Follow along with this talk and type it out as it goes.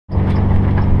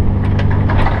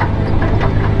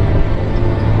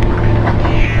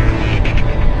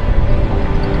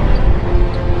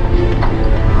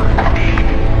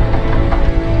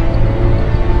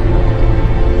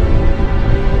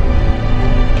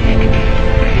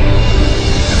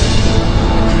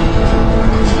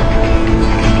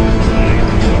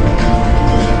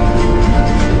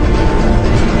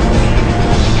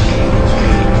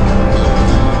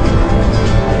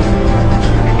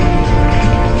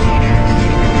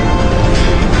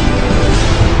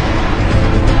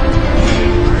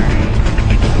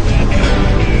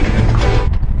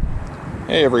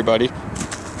Hey everybody,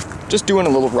 just doing a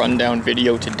little rundown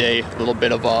video today, a little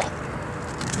bit of a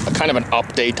kind of an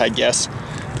update, I guess.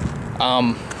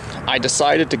 I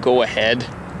decided to go ahead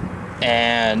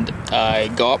and I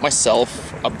got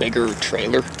myself a bigger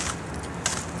trailer.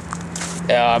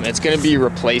 It's going to be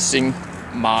replacing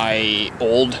my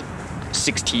old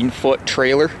 16-foot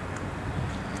trailer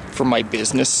for my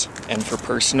business and for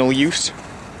personal use.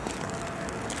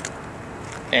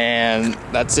 And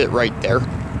that's it right there.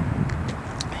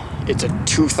 It's a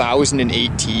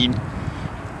 2018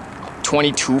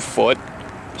 22-foot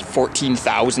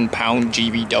 14,000-pound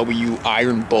GVW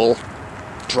Iron Bull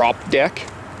drop deck.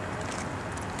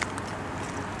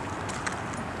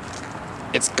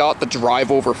 It's got the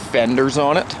drive-over fenders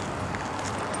on it.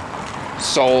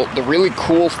 So the really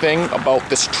cool thing about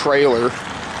this trailer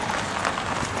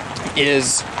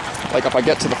is, like, if I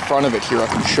get to the front of it here, I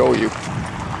can show you.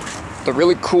 The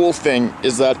really cool thing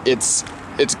is that it's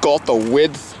got the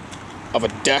width of a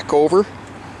deck over.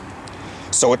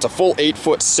 So it's a full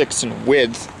 8'6" in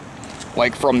width,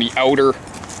 like from the outer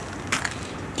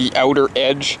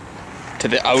edge to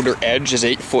the outer edge is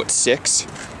 8'6".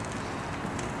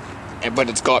 But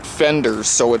it's got fenders,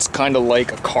 so it's kind of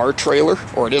like a car trailer,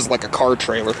 or it is like a car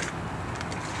trailer.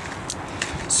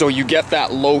 So you get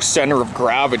that low center of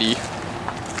gravity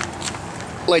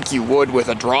like you would with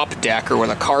a drop deck or with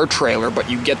a car trailer, but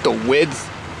you get the width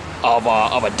of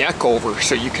a deck over,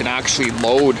 so you can actually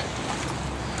load,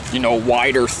 you know,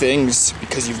 wider things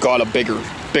because you've got a bigger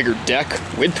deck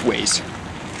widthways.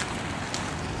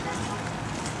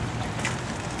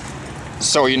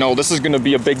 So, you know, this is going to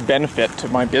be a big benefit to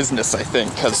my business, I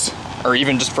think, or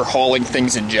even just for hauling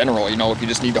things in general. You know, if you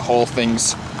just need to haul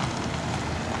things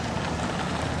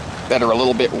that are a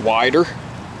little bit wider.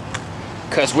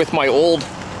 Because with my old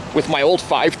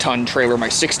 5-ton trailer, my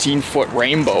 16-foot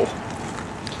Rainbow,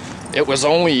 it was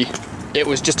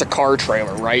just a car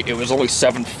trailer, right? It was only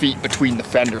 7 feet between the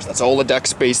fenders. That's all the deck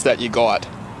space that you got.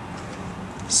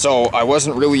 So I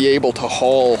wasn't really able to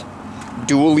haul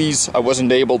dualies. I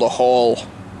wasn't able to haul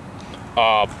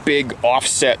big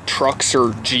offset trucks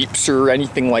or Jeeps or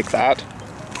anything like that.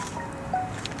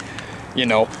 You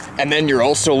know, and then you're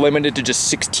also limited to just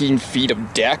 16 feet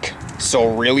of deck.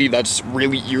 So really,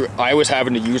 I was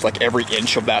having to use like every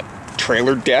inch of that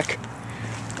trailer deck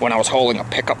when I was hauling a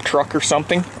pickup truck or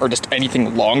something, or just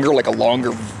anything longer, like a longer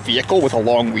vehicle with a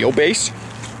long wheelbase.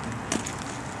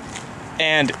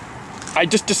 And I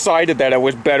just decided that I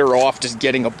was better off just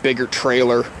getting a bigger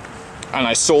trailer, and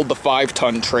I sold the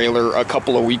 5-ton trailer a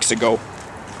couple of weeks ago.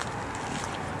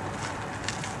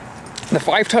 The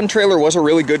 5-ton trailer was a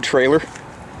really good trailer.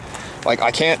 Like, I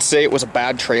can't say it was a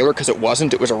bad trailer, because it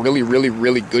wasn't. It was a really, really,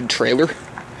 really good trailer.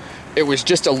 It was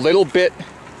just a little bit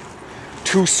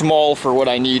too small for what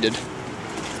I needed.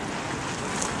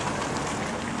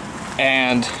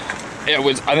 And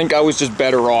I think I was just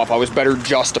better off. I was better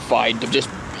justified to just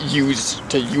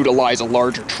utilize a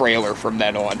larger trailer from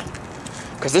then on.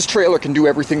 Because this trailer can do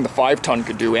everything the 5-ton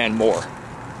could do and more.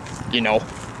 You know?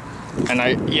 And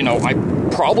I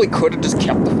probably could have just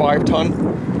kept the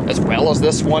 5-ton as well as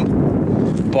this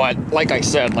one. But like I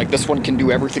said, like, this one can do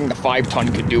everything the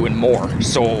 5-ton could do and more.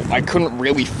 So I couldn't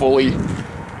really fully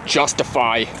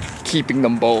justify keeping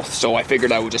them both. So I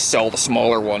figured I would just sell the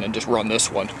smaller one and just run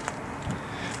this one.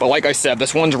 But like I said,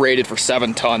 this one's rated for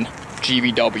 7-ton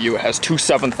GVW. It has two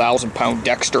 7,000-pound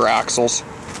Dexter axles.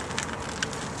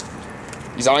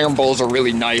 These Iron Bulls are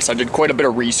really nice. I did quite a bit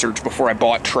of research before I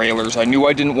bought trailers. I knew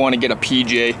I didn't want to get a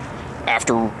PJ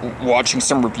after watching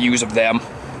some reviews of them.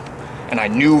 And I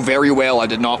knew very well I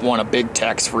did not want a Big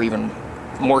Tex for even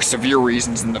more severe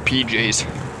reasons than the PJs.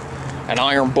 And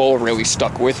Iron Bull really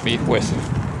stuck with me with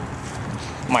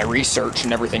my research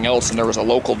and everything else, and there was a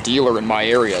local dealer in my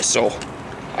area, so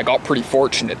I got pretty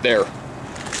fortunate there.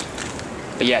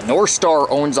 But yeah, North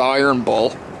Star owns Iron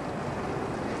Bull.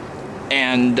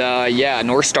 And yeah,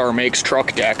 North Star makes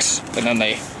truck decks, and then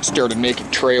they started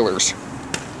making trailers.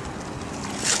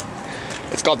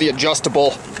 It's got the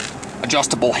adjustable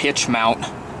hitch mount,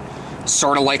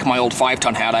 sort of like my old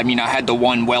 5-ton had. I mean, I had the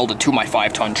one welded to my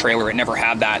 5-ton trailer. It never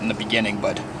had that in the beginning,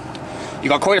 but you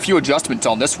got quite a few adjustments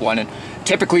on this one. And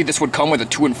typically this would come with a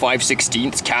 2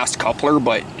 5/16 cast coupler,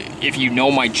 but if you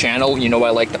know my channel, you know I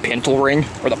like the pintle ring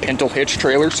or the pintle hitch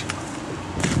trailers.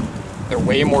 They're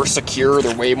way more secure,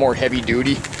 they're way more heavy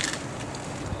duty.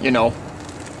 You know,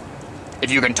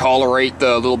 if you can tolerate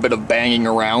the little bit of banging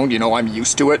around, you know, I'm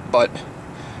used to it. But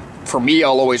for me,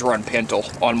 I'll always run pintle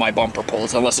on my bumper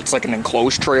pulls. Unless it's like an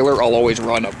enclosed trailer, I'll always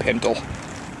run a pintle.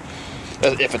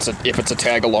 If it's a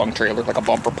tag-along trailer, like a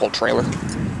bumper pull trailer.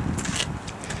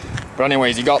 But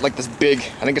anyways, you got like this big,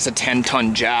 I think it's a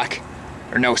 10-ton jack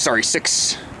or no, sorry,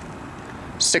 6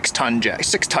 ton jack,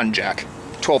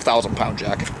 12,000 pound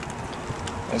jack.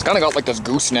 And it's kind of got like this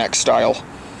gooseneck style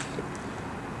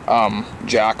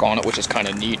jack on it, which is kind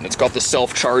of neat. And it's got this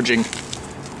self-charging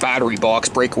battery box,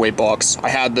 breakaway box. I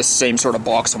had this same sort of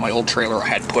box on my old trailer I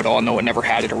had put on, though it never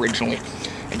had it originally.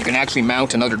 And you can actually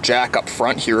mount another jack up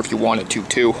front here if you wanted to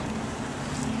too.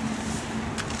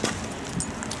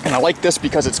 And I like this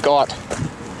because it's got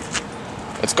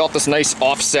this nice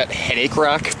offset headache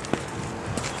rack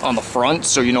on the front,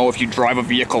 so you know, if you drive a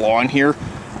vehicle on here,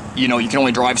 you know, you can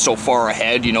only drive so far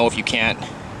ahead, you know, if you can't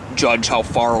judge how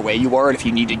far away you are, and if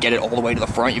you need to get it all the way to the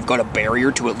front, you've got a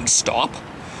barrier to at least stop.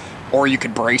 Or you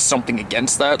could brace something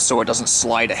against that so it doesn't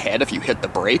slide ahead if you hit the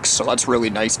brakes. So that's really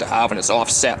nice to have, and it's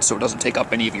offset so it doesn't take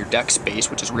up any of your deck space,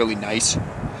 which is really nice.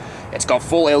 It's got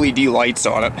full LED lights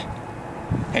on it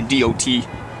and DOT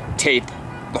tape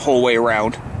the whole way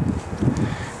around.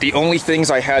 The only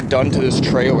things I had done to this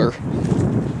trailer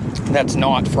that's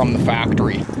not from the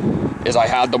factory is I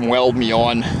had them weld me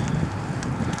on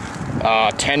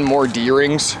 10 more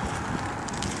D-rings.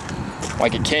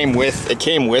 Like it came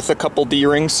with a couple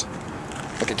D-rings.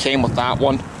 Like it came with that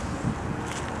one.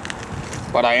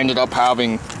 But I ended up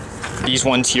having these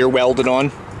ones here welded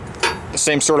on. The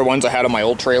same sort of ones I had on my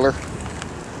old trailer.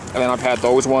 And then I've had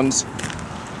those ones.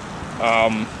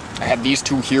 I had these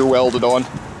two here welded on.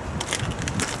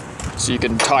 So you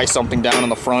can tie something down in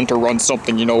the front or run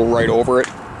something, you know, right over it.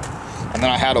 And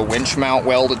then I had a winch mount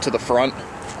welded to the front,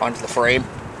 onto the frame.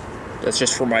 That's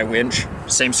just for my winch.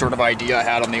 Same sort of idea I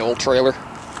had on the old trailer.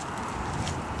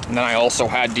 And then I also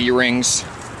had D-rings.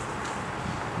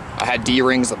 I had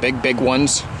D-rings, the big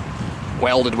ones,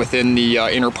 welded within the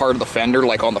inner part of the fender,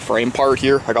 like on the frame part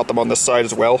here. I got them on this side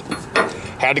as well.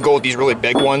 Had to go with these really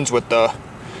big ones with the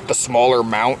smaller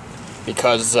mount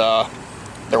because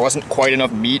there wasn't quite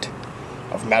enough meat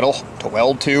of metal to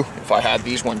weld to if I had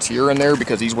these ones here and there,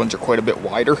 because these ones are quite a bit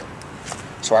wider.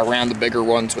 So I ran the bigger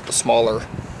ones with the smaller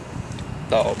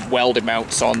welded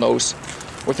mounts on those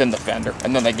within the fender.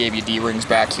 And then they gave you D-rings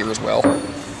back here as well.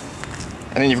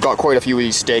 And then you've got quite a few of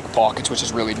these stake pockets, which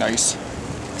is really nice.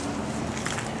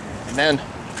 And then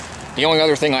the only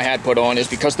other thing I had put on is,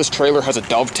 because this trailer has a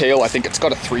dovetail, I think it's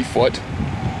got a 3 foot.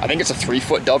 I think it's a 3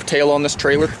 foot dovetail on this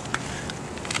trailer.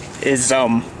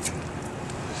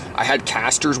 I had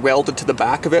casters welded to the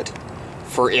back of it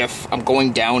for if I'm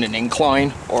going down an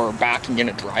incline or backing in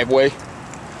a driveway.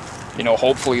 You know,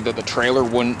 hopefully the trailer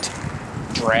wouldn't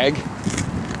drag,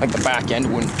 like the back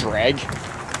end wouldn't drag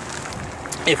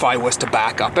if I was to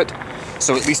back up it.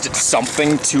 So at least it's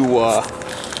something to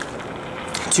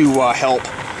help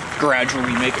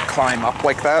gradually make it climb up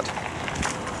like that.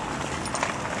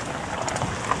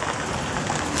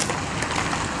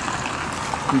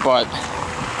 But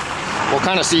we'll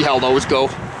kind of see how those go.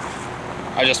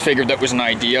 I just figured that was an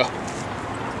idea,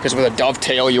 because with a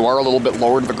dovetail you are a little bit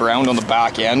lower to the ground on the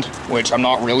back end, which I'm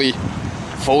not really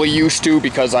fully used to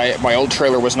because my old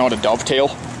trailer was not a dovetail,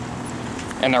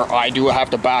 and I do have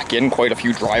to back in quite a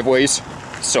few driveways,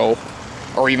 so,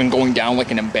 or even going down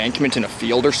like an embankment in a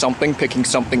field or something, picking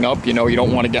something up, you know, you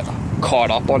don't want to get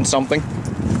caught up on something.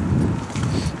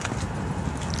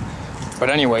 But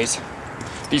anyways,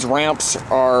 these ramps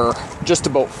are just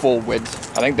about full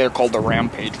width. I think they're called the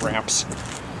Rampage ramps,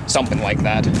 something like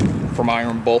that, from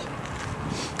Iron Bull.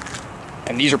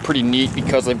 And these are pretty neat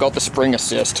because they've got the spring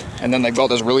assist, and then they've got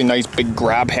this really nice big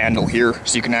grab handle here,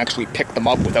 so you can actually pick them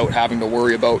up without having to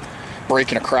worry about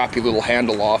breaking a crappy little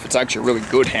handle off. It's actually a really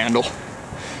good handle.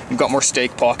 You've got more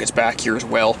stake pockets back here as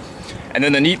well. And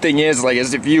then the neat thing is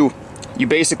if you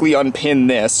basically unpin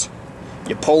this,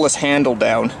 you pull this handle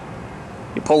down,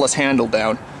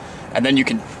 and then you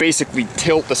can basically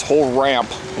tilt this whole ramp,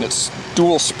 and it's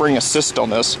dual spring assist on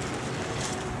this.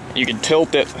 You can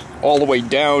tilt it all the way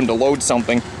down to load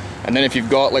something, and then if you've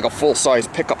got like a full-size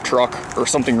pickup truck or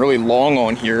something really long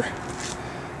on here,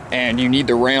 and you need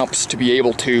the ramps to be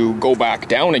able to go back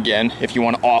down again if you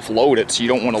want to offload it, so you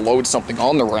don't want to load something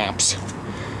on the ramps,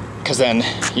 because then,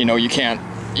 you know, you can't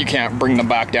bring them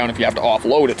back down if you have to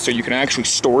offload it. So you can actually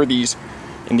store these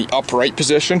in the upright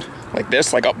position, like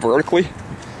this, like up vertically,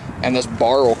 and this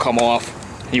bar will come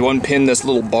off. You unpin this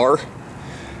little bar,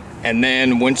 and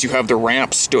then once you have the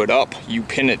ramp stood up, you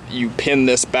pin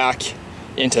this back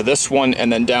into this one,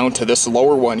 and then down to this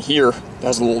lower one here.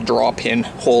 There's a little draw pin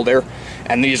hole there,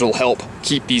 and these will help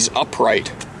keep these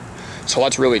upright. So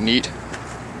that's really neat.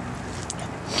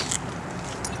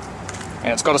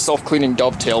 And it's got a self-cleaning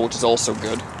dovetail, which is also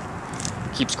good.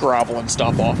 Keeps gravel and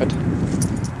stuff off it.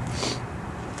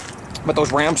 But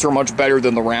those ramps are much better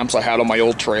than the ramps I had on my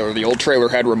old trailer. The old trailer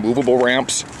had removable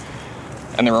ramps,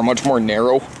 and they were much more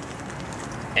narrow.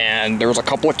 And there was a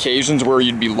couple occasions where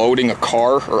you'd be loading a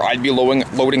car, or I'd be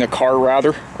loading a car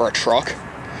rather, or a truck,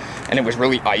 and it was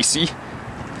really icy.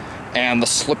 And the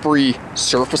slippery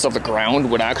surface of the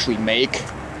ground would actually make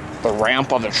the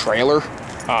ramp of the trailer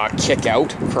kick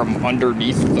out from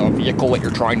underneath the vehicle that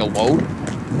you're trying to load.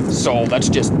 So that's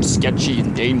just sketchy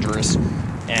and dangerous,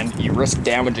 and you risk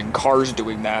damaging cars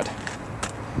doing that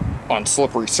on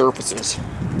slippery surfaces.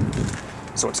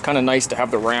 So it's kind of nice to have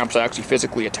the ramps actually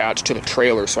physically attached to the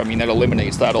trailer, so I mean that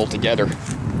eliminates that altogether.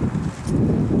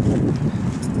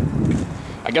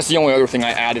 I guess the only other thing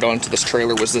I added onto this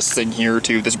trailer was this thing here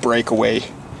too, this breakaway,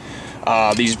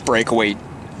 these breakaway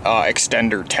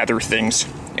extender tether things.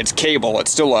 It's cable,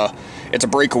 it's a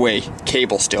breakaway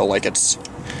cable still, like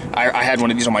I had one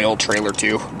of these on my old trailer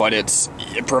too, but it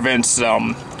prevents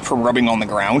from rubbing on the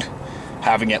ground,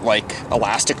 having it like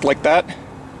elastic like that.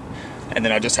 And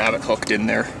then I just have it hooked in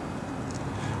there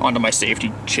onto my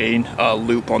safety chain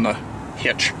loop on the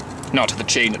hitch. Not to the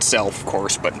chain itself, of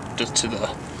course, but just to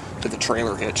the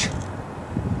trailer hitch.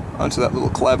 Onto that little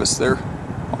clevis there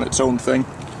on its own thing.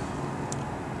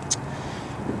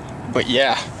 But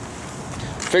yeah,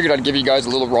 figured I'd give you guys a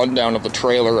little rundown of the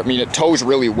trailer. I mean, it tows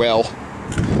really well.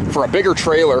 For a bigger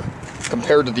trailer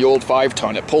compared to the old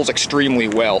 5-ton, it pulls extremely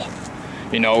well.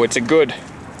 You know, it's a good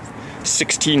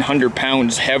 1,600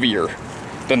 pounds heavier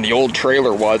than the old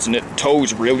trailer was, and it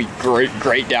tows really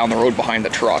great down the road behind the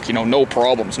truck. You know, no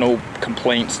problems, no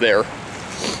complaints there.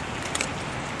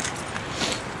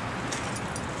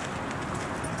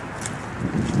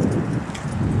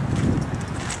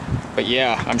 But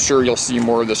yeah, I'm sure you'll see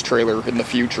more of this trailer in the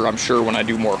future, I'm sure, when I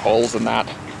do more hauls than that.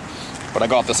 But I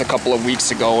got this a couple of weeks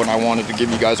ago, and I wanted to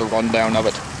give you guys a rundown of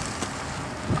it.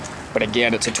 But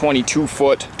again, it's a 22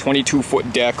 foot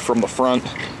deck from the front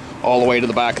all the way to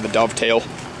the back of the dovetail.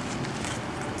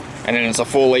 And then it's a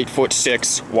full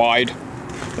 8'6" wide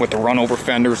with the run over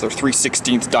fenders. They're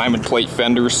 3/16 diamond plate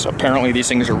fenders. Apparently these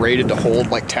things are rated to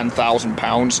hold like 10,000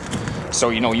 pounds. So,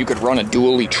 you know, you could run a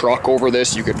dually truck over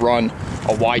this. You could run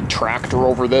a wide tractor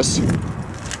over this.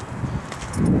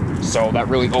 So that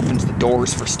really opens the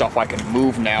doors for stuff I can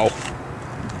move now.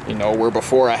 You know, where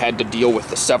before I had to deal with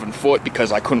the 7 foot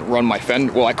because I couldn't run my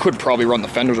fender. Well, I could probably run the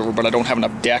fenders over, but I don't have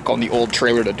enough deck on the old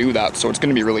trailer to do that. So it's going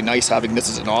to be really nice having this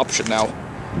as an option now.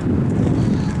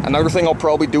 Another thing I'll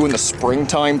probably do in the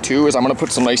springtime too is I'm going to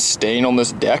put some nice stain on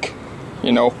this deck.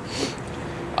 You know,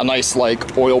 a nice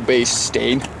like oil-based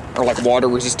stain, or like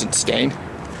water-resistant stain.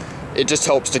 It just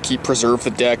helps to preserve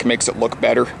the deck, makes it look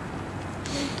better.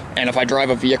 And if I drive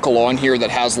a vehicle on here that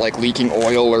has like leaking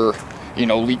oil or, you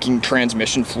know, leaking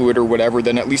transmission fluid or whatever,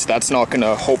 then at least that's not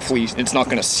gonna, hopefully, it's not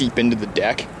gonna seep into the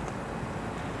deck.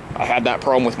 I had that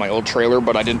problem with my old trailer,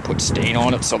 but I didn't put stain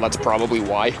on it, so that's probably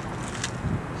why.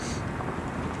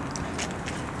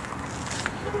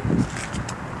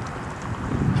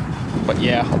 But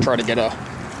yeah, I'll try to get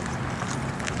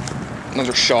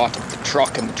another shot of the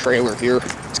truck and the trailer here.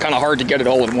 It's kind of hard to get it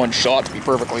all in one shot, to be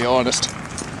perfectly honest.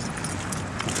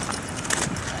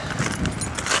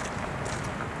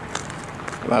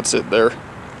 That's it there.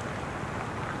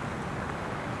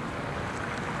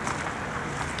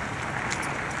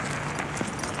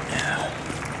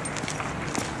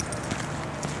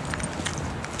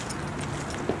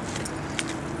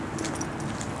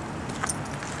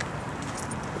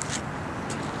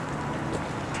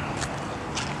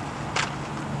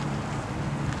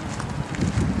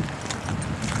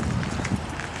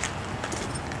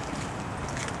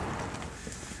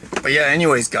 But yeah,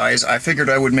 anyways guys, I figured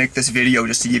I would make this video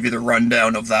just to give you the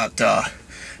rundown of that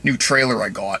new trailer I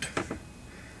got.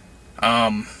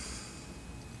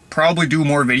 Probably do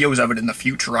more videos of it in the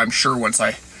future, I'm sure, once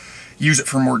I use it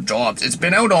for more jobs. It's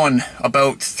been out on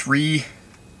about three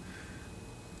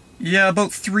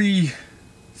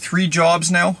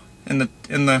jobs now in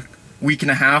the week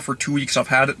and a half or 2 weeks I've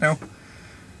had it now.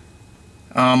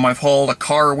 I've hauled a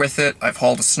car with it, I've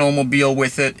hauled a snowmobile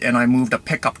with it, and I moved a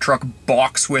pickup truck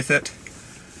box with it.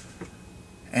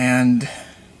 And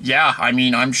yeah, I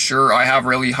mean, I'm sure I have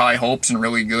really high hopes and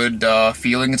really good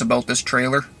feelings about this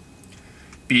trailer.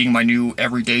 Being my new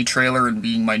everyday trailer and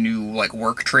being my new, like,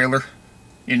 work trailer.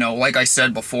 You know, like I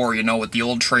said before, you know, with the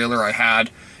old trailer I had,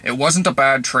 it wasn't a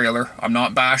bad trailer. I'm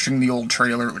not bashing the old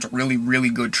trailer. It was a really, really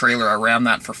good trailer. I ran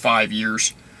that for 5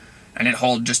 years. And it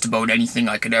hauled just about anything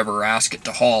I could ever ask it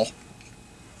to haul.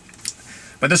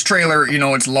 But this trailer, you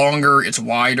know, it's longer, it's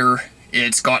wider,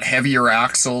 it's got heavier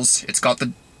axles, it's got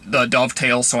the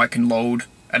dovetail so I can load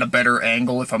at a better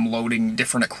angle if I'm loading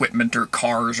different equipment or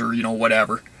cars or, you know,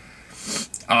 whatever.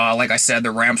 Like I said,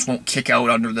 the ramps won't kick out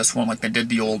under this one like they did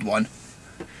the old one.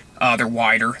 They're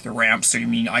wider, the ramps, so you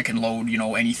mean I can load, you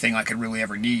know, anything I could really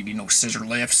ever need, you know, scissor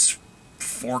lifts,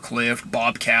 forklift,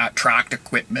 bobcat, tracked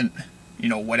equipment, you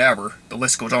know, whatever. The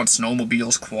list goes on,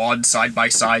 snowmobiles, quads,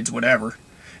 side-by-sides, whatever,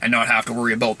 and not have to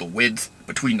worry about the width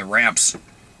between the ramps,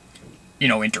 you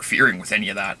know, interfering with any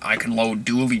of that. I can load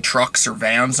dually trucks or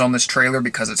vans on this trailer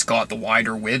because it's got the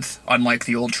wider width. Unlike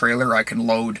the old trailer, I can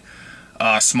load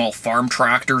small farm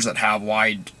tractors that have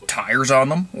wide tires on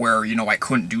them, where, you know, I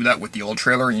couldn't do that with the old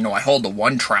trailer. You know, I hauled the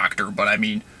one tractor, but I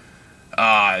mean,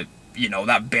 you know,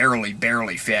 that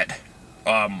barely fit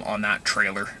on that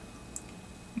trailer.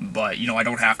 But, you know, I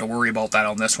don't have to worry about that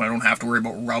on this one. I don't have to worry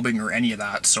about rubbing or any of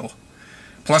that, so.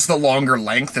 Plus, the longer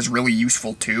length is really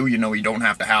useful, too. You know, you don't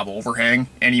have to have overhang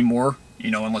anymore, you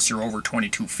know, unless you're over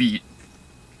 22 feet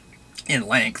in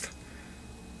length.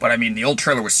 But, I mean, the old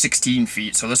trailer was 16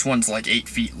 feet, so this one's like 8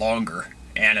 feet longer.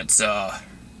 And it's a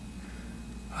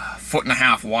foot and a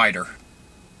half wider.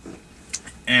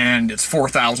 And it's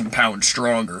 4,000 pounds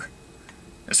stronger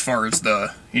as far as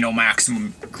the, you know,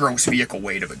 maximum gross vehicle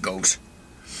weight of it goes.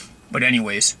 But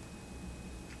anyways,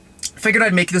 I figured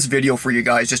I'd make this video for you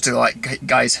guys just to, like,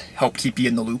 guys, help keep you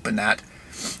in the loop and that.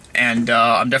 And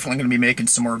I'm definitely going to be making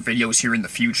some more videos here in the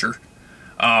future.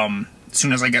 As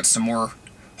soon as I get some more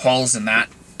hauls in that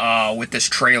with this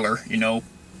trailer, you know,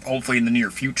 hopefully in the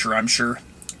near future, I'm sure.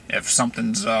 If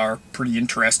something's pretty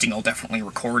interesting, I'll definitely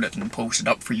record it and post it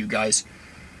up for you guys.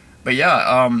 But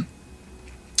yeah,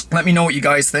 let me know what you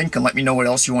guys think, and let me know what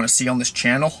else you want to see on this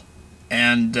channel.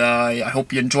 And I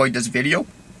hope you enjoyed this video.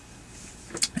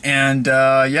 And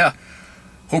yeah,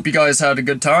 hope you guys had a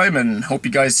good time, and hope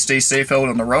you guys stay safe out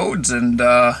on the roads. And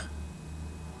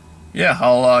yeah,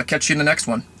 I'll catch you in the next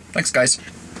one. Thanks, guys.